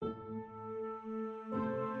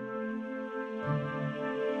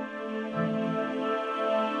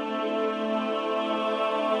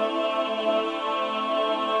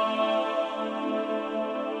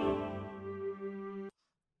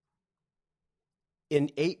In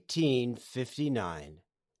 1859,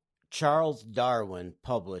 Charles Darwin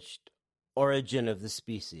published Origin of the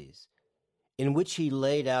Species, in which he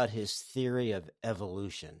laid out his theory of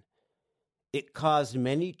evolution. It caused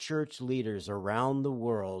many church leaders around the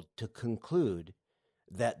world to conclude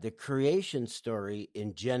that the creation story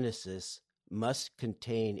in Genesis must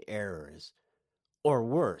contain errors, or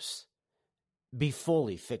worse, be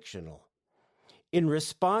fully fictional. In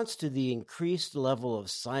response to the increased level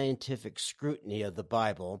of scientific scrutiny of the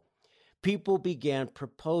Bible, people began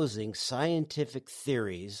proposing scientific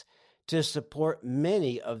theories to support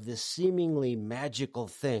many of the seemingly magical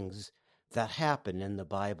things that happen in the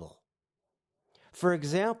Bible. For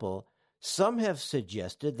example, some have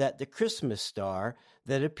suggested that the Christmas star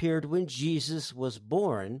that appeared when Jesus was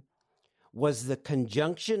born was the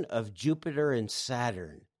conjunction of Jupiter and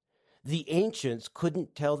Saturn. The ancients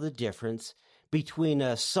couldn't tell the difference between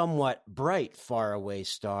a somewhat bright faraway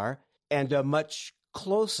star and a much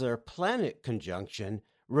closer planet conjunction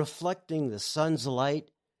reflecting the sun's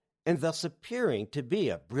light and thus appearing to be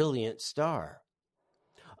a brilliant star.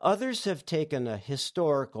 Others have taken a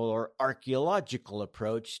historical or archeological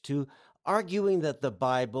approach to arguing that the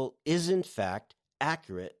Bible is in fact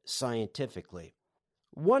accurate scientifically.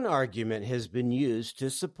 One argument has been used to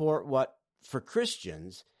support what, for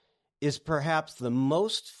Christians, is perhaps the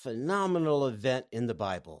most phenomenal event in the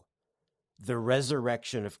Bible, the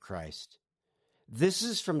resurrection of Christ. This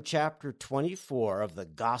is from chapter 24 of the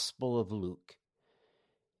Gospel of Luke.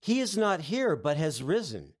 He is not here, but has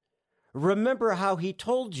risen. Remember how he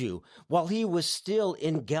told you while he was still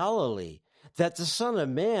in Galilee that the Son of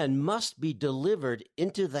Man must be delivered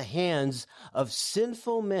into the hands of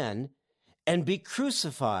sinful men and be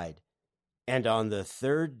crucified, and on the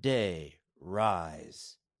third day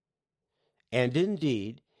rise. And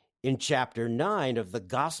indeed, in chapter 9 of the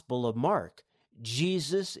Gospel of Mark,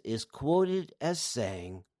 Jesus is quoted as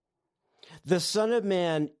saying, "The Son of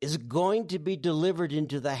Man is going to be delivered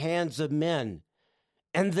into the hands of men,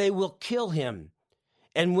 and they will kill him.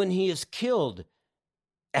 And when he is killed,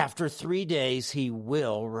 after 3 days he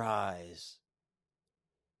will rise."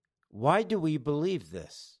 Why do we believe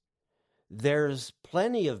this? There's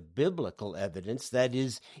plenty of biblical evidence, that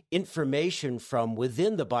is, information from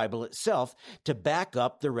within the Bible itself, to back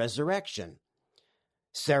up the resurrection.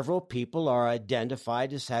 Several people are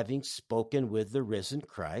identified as having spoken with the risen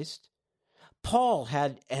Christ. Paul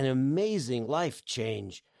had an amazing life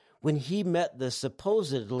change when he met the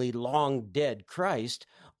supposedly long-dead Christ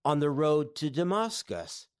on the road to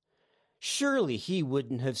Damascus. Surely he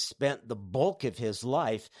wouldn't have spent the bulk of his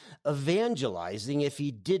life evangelizing if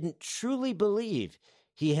he didn't truly believe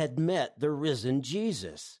he had met the risen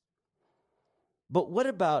Jesus. But what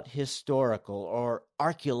about historical or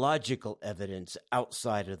archeological evidence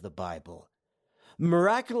outside of the Bible?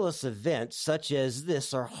 Miraculous events such as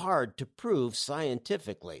this are hard to prove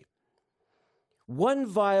scientifically. One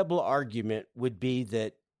viable argument would be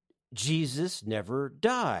that Jesus never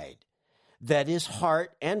died, that his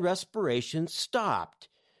heart and respiration stopped,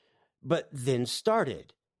 but then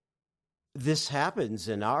started. This happens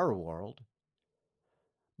in our world.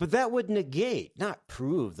 But that would negate, not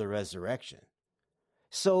prove, the resurrection.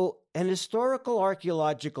 So an historical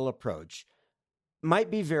archaeological approach might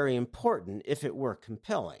be very important if it were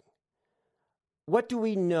compelling. What do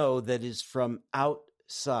we know that is from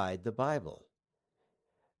outside the Bible?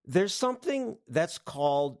 There's something that's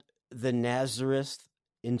called the Nazareth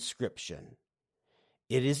Inscription.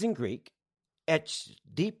 It is in Greek, etched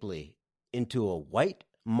deeply into a white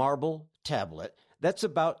marble tablet that's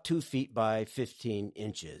about 2 feet by 15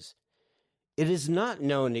 inches. It is not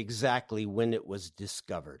known exactly when it was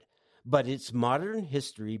discovered, but its modern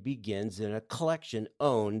history begins in a collection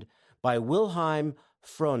owned by Wilhelm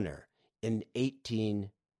Frohner in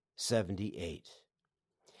 1878.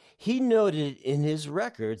 He noted in his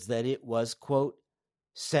records that it was, quote,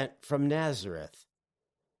 sent from Nazareth,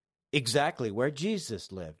 exactly where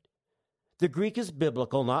Jesus lived. The Greek is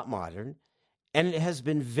biblical, not modern, and it has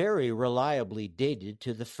been very reliably dated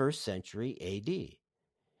to the 1st century A.D.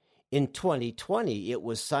 In 2020, it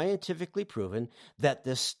was scientifically proven that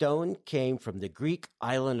the stone came from the Greek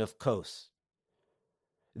island of Kos.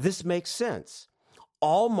 This makes sense.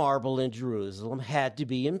 All marble in Jerusalem had to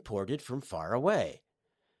be imported from far away.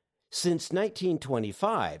 Since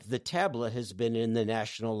 1925, the tablet has been in the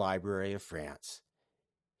National Library of France.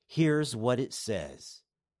 Here's what it says.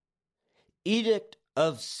 Edict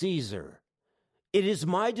of Caesar. It is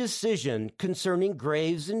my decision concerning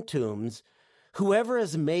graves and tombs, whoever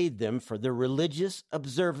has made them for the religious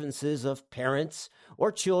observances of parents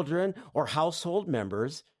or children or household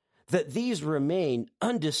members, that these remain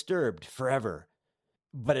undisturbed forever.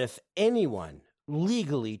 But if anyone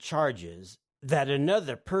legally charges that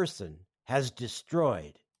another person has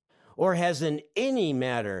destroyed, or has in any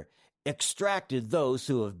manner extracted those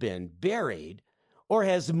who have been buried, or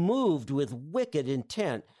has moved with wicked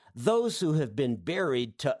intent those who have been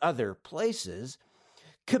buried to other places,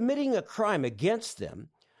 committing a crime against them,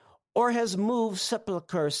 or has moved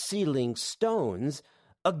sepulchre-sealing stones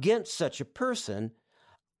against such a person,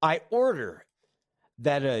 I order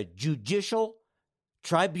that a judicial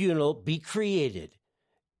tribunal be created,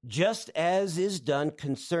 just as is done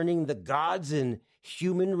concerning the gods and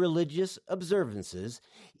human religious observances.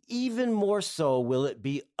 Even more so will it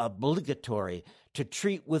be obligatory to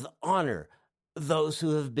treat with honor those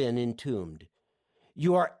who have been entombed.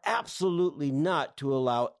 You are absolutely not to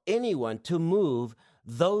allow anyone to move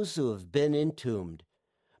those who have been entombed.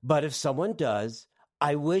 But if someone does,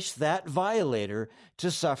 I wish that violator to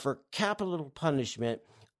suffer capital punishment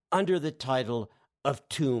under the title of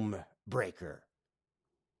tomb breaker.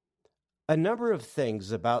 A number of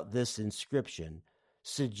things about this inscription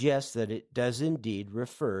suggest that it does indeed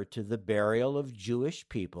refer to the burial of Jewish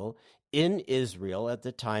people in Israel at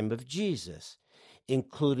the time of Jesus,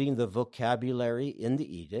 including the vocabulary in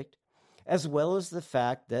the edict, as well as the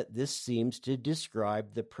fact that this seems to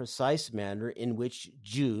describe the precise manner in which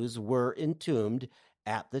Jews were entombed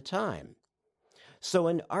at the time. So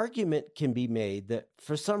an argument can be made that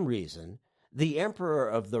for some reason, the emperor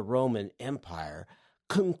of the Roman Empire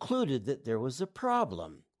concluded that there was a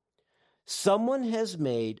problem. Someone has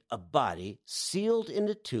made a body sealed in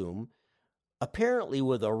a tomb, apparently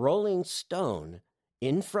with a rolling stone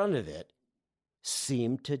in front of it,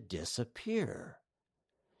 seem to disappear.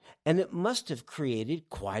 And it must have created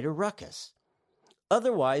quite a ruckus.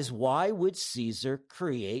 Otherwise, why would Caesar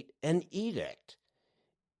create an edict?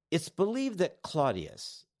 It's believed that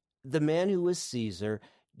Claudius, the man who was Caesar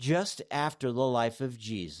just after the life of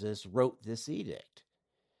Jesus, wrote this edict.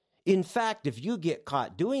 In fact, if you get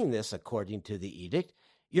caught doing this according to the edict,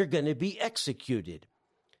 you're going to be executed.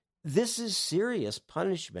 This is serious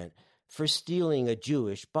punishment for stealing a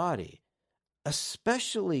Jewish body,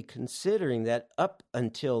 especially considering that up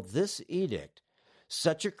until this edict,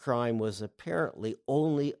 such a crime was apparently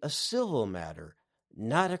only a civil matter,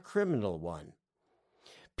 not a criminal one.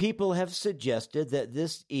 People have suggested that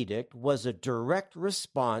this edict was a direct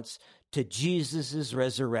response to Jesus'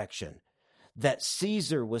 resurrection, that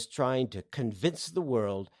Caesar was trying to convince the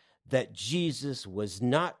world that Jesus was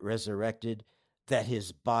not resurrected, that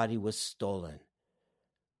his body was stolen.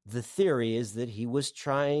 The theory is that he was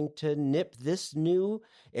trying to nip this new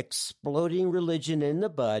exploding religion in the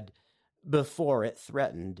bud before it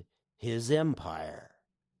threatened his empire.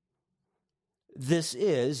 This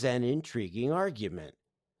is an intriguing argument.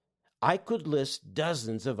 I could list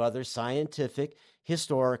dozens of other scientific,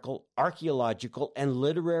 historical, archeological, and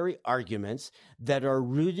literary arguments that are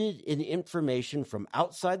rooted in information from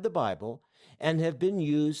outside the Bible and have been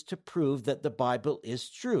used to prove that the Bible is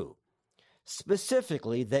true.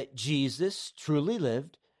 Specifically, that Jesus truly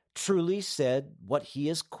lived, truly said what he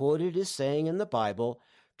is quoted as saying in the Bible,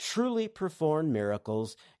 truly performed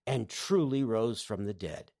miracles, and truly rose from the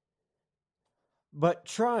dead. But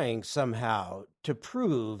trying somehow to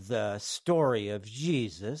prove the story of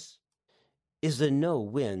Jesus is a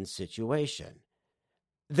no-win situation.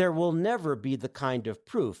 There will never be the kind of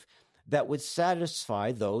proof that would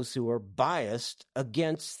satisfy those who are biased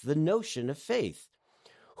against the notion of faith,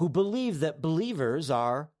 who believe that believers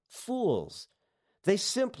are fools. They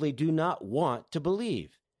simply do not want to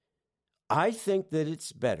believe. I think that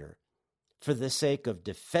it's better, for the sake of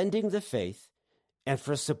defending the faith and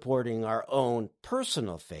for supporting our own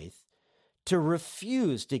personal faith, to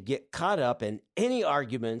refuse to get caught up in any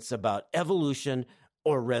arguments about evolution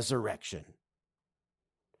or resurrection.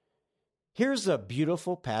 Here's a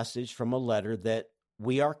beautiful passage from a letter that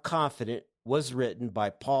we are confident was written by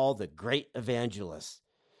Paul, the great evangelist.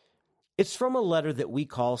 It's from a letter that we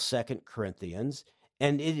call 2 Corinthians,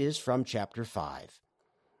 and it is from chapter 5.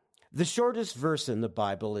 The shortest verse in the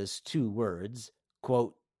Bible is 2 words,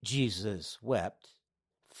 quote, Jesus wept,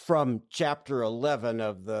 from chapter 11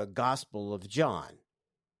 of the Gospel of John.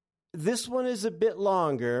 This one is a bit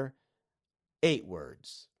longer, 8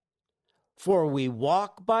 words. For we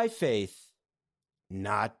walk by faith,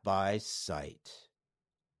 not by sight.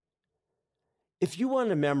 If you want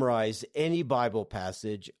to memorize any Bible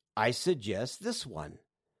passage, I suggest this one.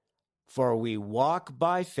 For we walk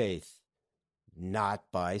by faith, not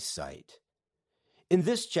by sight. In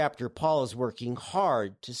this chapter, Paul is working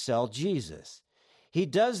hard to sell Jesus. He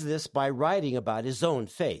does this by writing about his own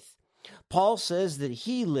faith. Paul says that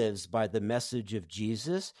he lives by the message of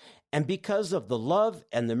Jesus, and because of the love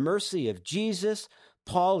and the mercy of Jesus,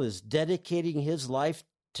 Paul is dedicating his life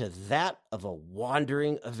to that of a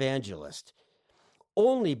wandering evangelist.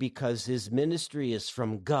 Only because his ministry is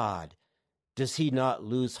from God does he not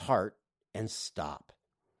lose heart and stop.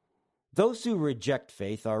 Those who reject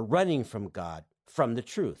faith are running from God, from the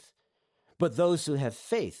truth. But those who have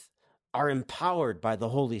faith are empowered by the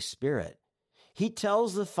Holy Spirit. He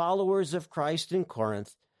tells the followers of Christ in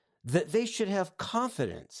Corinth that they should have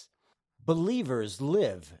confidence. Believers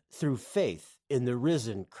live through faith in the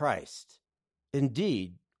risen Christ.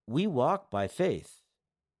 Indeed, we walk by faith,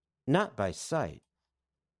 not by sight.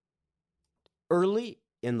 Early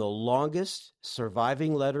in the longest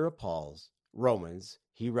surviving letter of Paul's, Romans,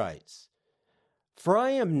 he writes, "For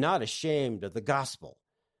I am not ashamed of the gospel,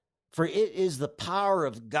 for it is the power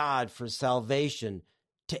of God for salvation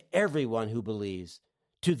to everyone who believes,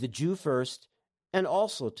 to the Jew first, and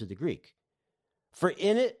also to the Greek. For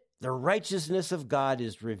in it the righteousness of God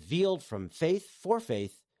is revealed from faith for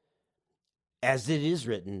faith, as it is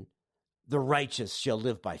written, the righteous shall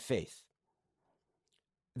live by faith."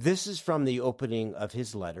 This is from the opening of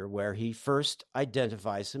his letter, where he first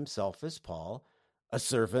identifies himself as Paul, a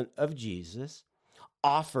servant of Jesus,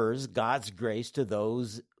 offers God's grace to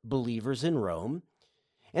those believers in Rome,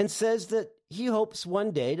 and says that he hopes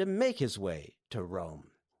one day to make his way to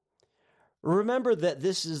Rome. Remember that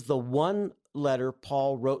this is the one letter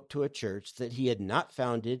Paul wrote to a church that he had not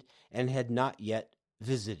founded and had not yet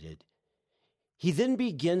visited. He then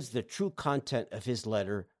begins the true content of his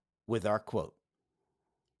letter with our quote.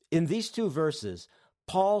 In these two verses,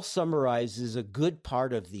 Paul summarizes a good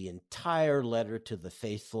part of the entire letter to the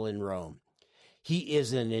faithful in Rome. He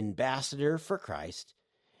is an ambassador for Christ,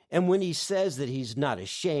 and when he says that he's not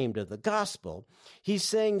ashamed of the gospel, he's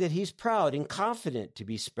saying that he's proud and confident to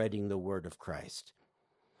be spreading the word of Christ.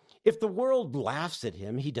 If the world laughs at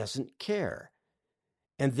him, he doesn't care,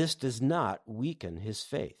 and this does not weaken his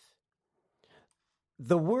faith.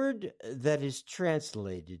 The word that is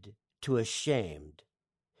translated to ashamed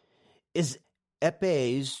is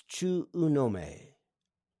epes chou unome.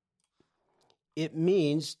 It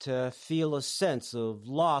means to feel a sense of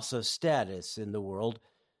loss of status in the world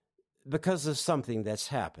because of something that's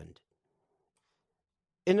happened.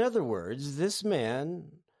 In other words, this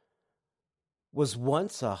man was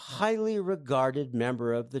once a highly regarded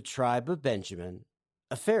member of the tribe of Benjamin,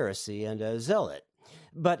 a Pharisee and a zealot,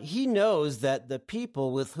 but he knows that the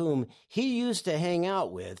people with whom he used to hang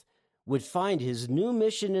out with would find his new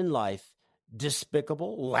mission in life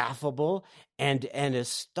despicable, laughable, and an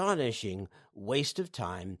astonishing waste of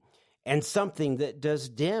time, and something that does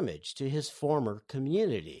damage to his former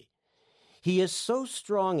community. He is so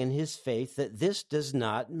strong in his faith that this does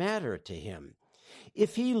not matter to him.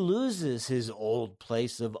 If he loses his old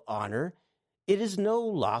place of honor, it is no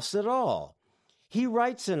loss at all. He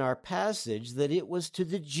writes in our passage that it was to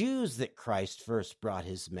the Jews that Christ first brought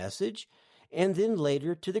his message, and then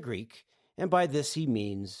later to the Greek, and by this he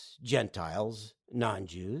means Gentiles,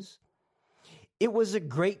 non-Jews. It was a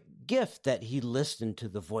great gift that he listened to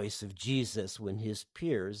the voice of Jesus when his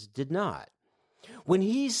peers did not. When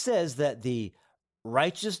he says that the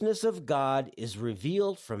righteousness of God is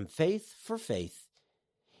revealed from faith for faith,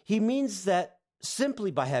 he means that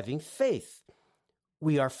simply by having faith,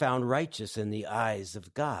 we are found righteous in the eyes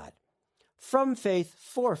of God. From faith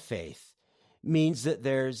for faith means that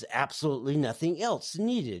there's absolutely nothing else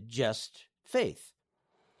needed, just faith.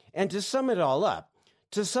 And to sum it all up,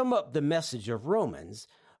 to sum up the message of Romans,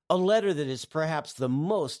 a letter that is perhaps the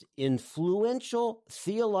most influential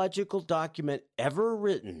theological document ever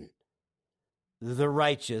written, the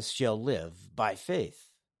righteous shall live by faith.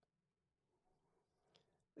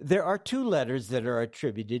 There are two letters that are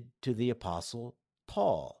attributed to the Apostle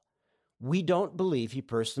Paul. We don't believe he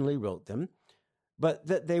personally wrote them, but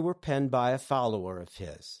that they were penned by a follower of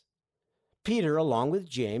his. Peter, along with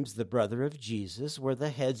James, the brother of Jesus, were the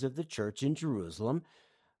heads of the church in Jerusalem,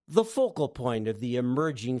 the focal point of the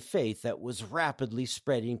emerging faith that was rapidly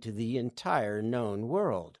spreading to the entire known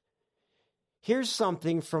world. Here's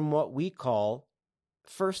something from what we call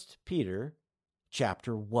 1 Peter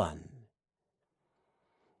chapter 1.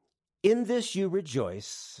 In this you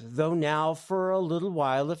rejoice, though now for a little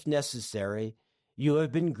while, if necessary, you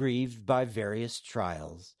have been grieved by various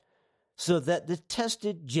trials, so that the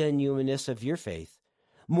tested genuineness of your faith,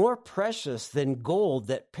 more precious than gold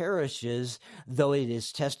that perishes though it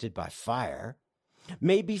is tested by fire,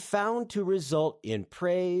 may be found to result in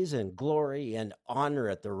praise and glory and honor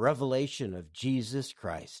at the revelation of Jesus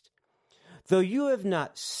Christ. Though you have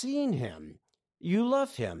not seen him, you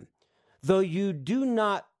love him. Though you do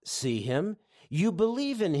not see him, you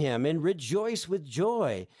believe in him and rejoice with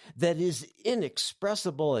joy that is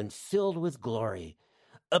inexpressible and filled with glory,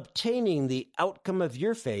 obtaining the outcome of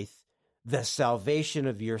your faith, the salvation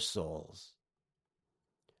of your souls.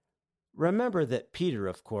 Remember that Peter,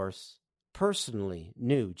 of course, personally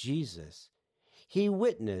knew Jesus. He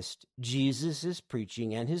witnessed Jesus'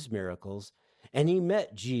 preaching and his miracles, and he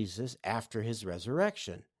met Jesus after his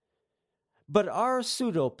resurrection. But our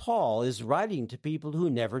pseudo-Paul is writing to people who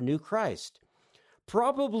never knew Christ.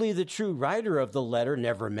 Probably the true writer of the letter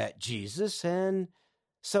never met Jesus, and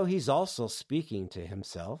so he's also speaking to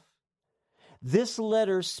himself. This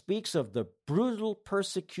letter speaks of the brutal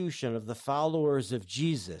persecution of the followers of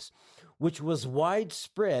Jesus, which was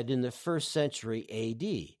widespread in the first century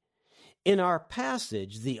A.D. In our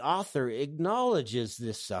passage, the author acknowledges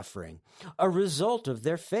this suffering, a result of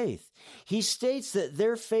their faith. He states that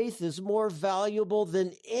their faith is more valuable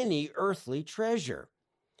than any earthly treasure.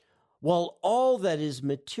 While all that is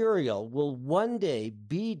material will one day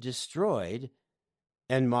be destroyed,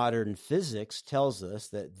 and modern physics tells us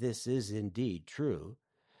that this is indeed true,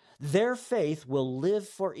 their faith will live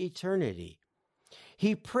for eternity.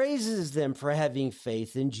 He praises them for having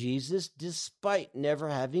faith in Jesus despite never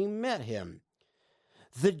having met him.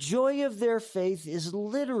 The joy of their faith is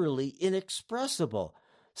literally inexpressible,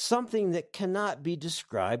 something that cannot be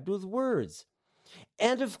described with words.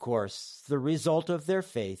 And of course, the result of their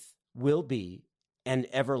faith will be an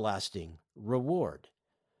everlasting reward.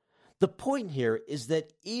 The point here is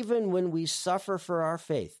that even when we suffer for our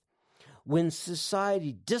faith, when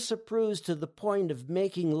society disapproves to the point of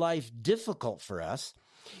making life difficult for us,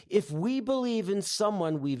 if we believe in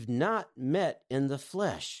someone we've not met in the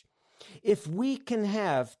flesh, if we can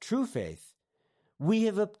have true faith, we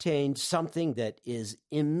have obtained something that is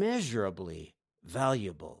immeasurably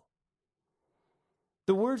valuable.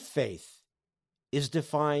 The word faith is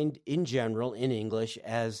defined in general in English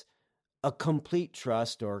as a complete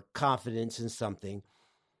trust or confidence in something,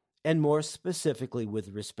 and more specifically with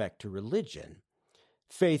respect to religion.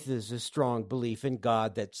 Faith is a strong belief in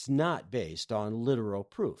God that's not based on literal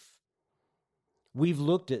proof. We've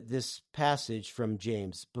looked at this passage from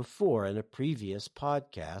James before in a previous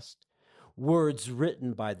podcast, words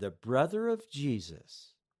written by the brother of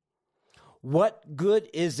Jesus. What good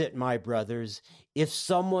is it, my brothers, if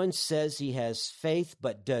someone says he has faith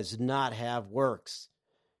but does not have works?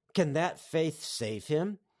 Can that faith save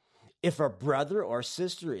him? If a brother or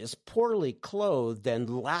sister is poorly clothed and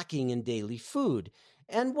lacking in daily food,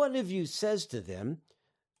 and one of you says to them,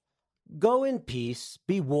 "Go in peace,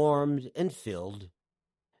 be warmed and filled,"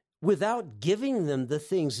 without giving them the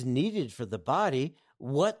things needed for the body,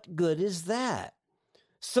 what good is that?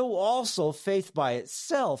 So also faith by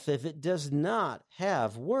itself, if it does not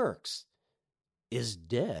have works, is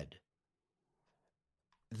dead.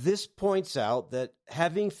 This points out that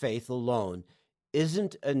having faith alone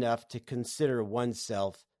isn't enough to consider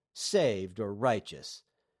oneself saved or righteous.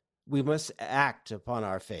 We must act upon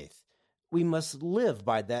our faith. We must live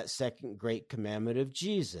by that second great commandment of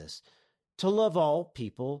Jesus, to love all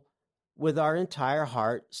people with our entire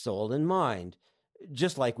heart, soul, and mind,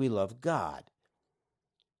 just like we love God.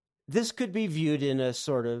 This could be viewed in a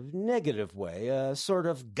sort of negative way, a sort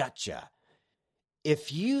of gotcha.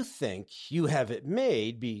 If you think you have it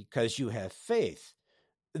made because you have faith,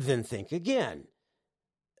 then think again.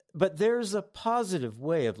 But there's a positive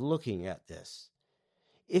way of looking at this.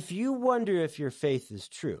 If you wonder if your faith is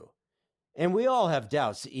true, and we all have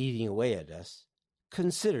doubts eating away at us,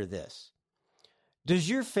 consider this. Does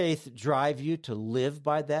your faith drive you to live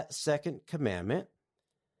by that second commandment?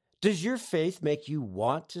 Does your faith make you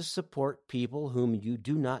want to support people whom you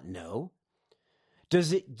do not know?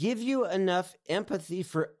 Does it give you enough empathy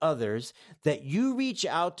for others that you reach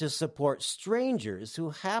out to support strangers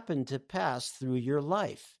who happen to pass through your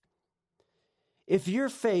life? If your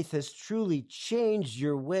faith has truly changed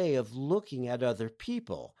your way of looking at other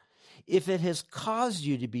people, if it has caused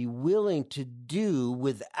you to be willing to do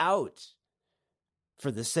without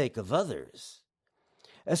for the sake of others,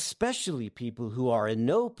 especially people who are in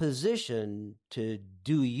no position to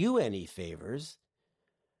do you any favors,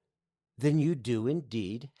 then you do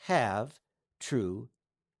indeed have true,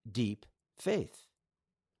 deep faith.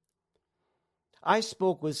 I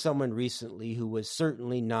spoke with someone recently who was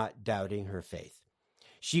certainly not doubting her faith.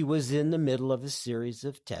 She was in the middle of a series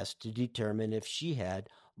of tests to determine if she had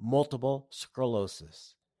multiple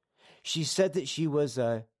sclerosis. She said that she was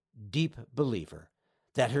a deep believer,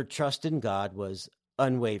 that her trust in God was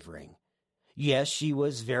unwavering. Yes, she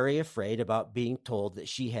was very afraid about being told that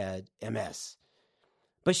she had MS.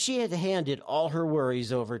 But she had handed all her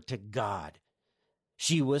worries over to God.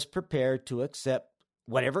 She was prepared to accept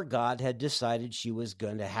whatever God had decided she was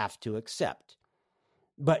going to have to accept.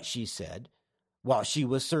 But she said, While she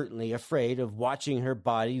was certainly afraid of watching her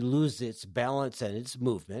body lose its balance and its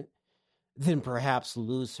movement, then perhaps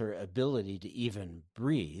lose her ability to even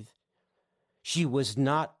breathe, she was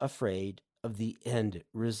not afraid of the end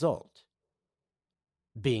result,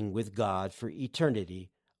 being with God for eternity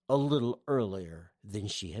a little earlier than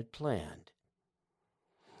she had planned.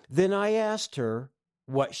 Then I asked her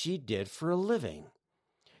what she did for a living.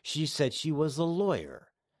 She said she was a lawyer,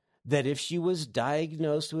 that if she was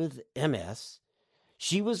diagnosed with MS,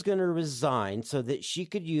 she was going to resign so that she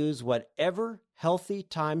could use whatever healthy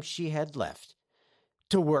time she had left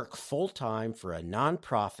to work full-time for a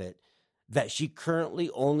nonprofit that she currently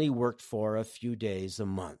only worked for a few days a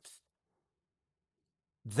month.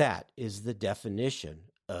 That is the definition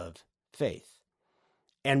of faith.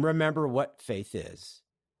 And remember what faith is: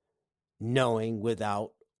 knowing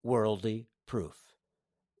without worldly proof.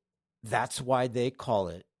 That's why they call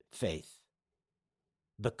it faith,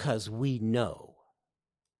 because we know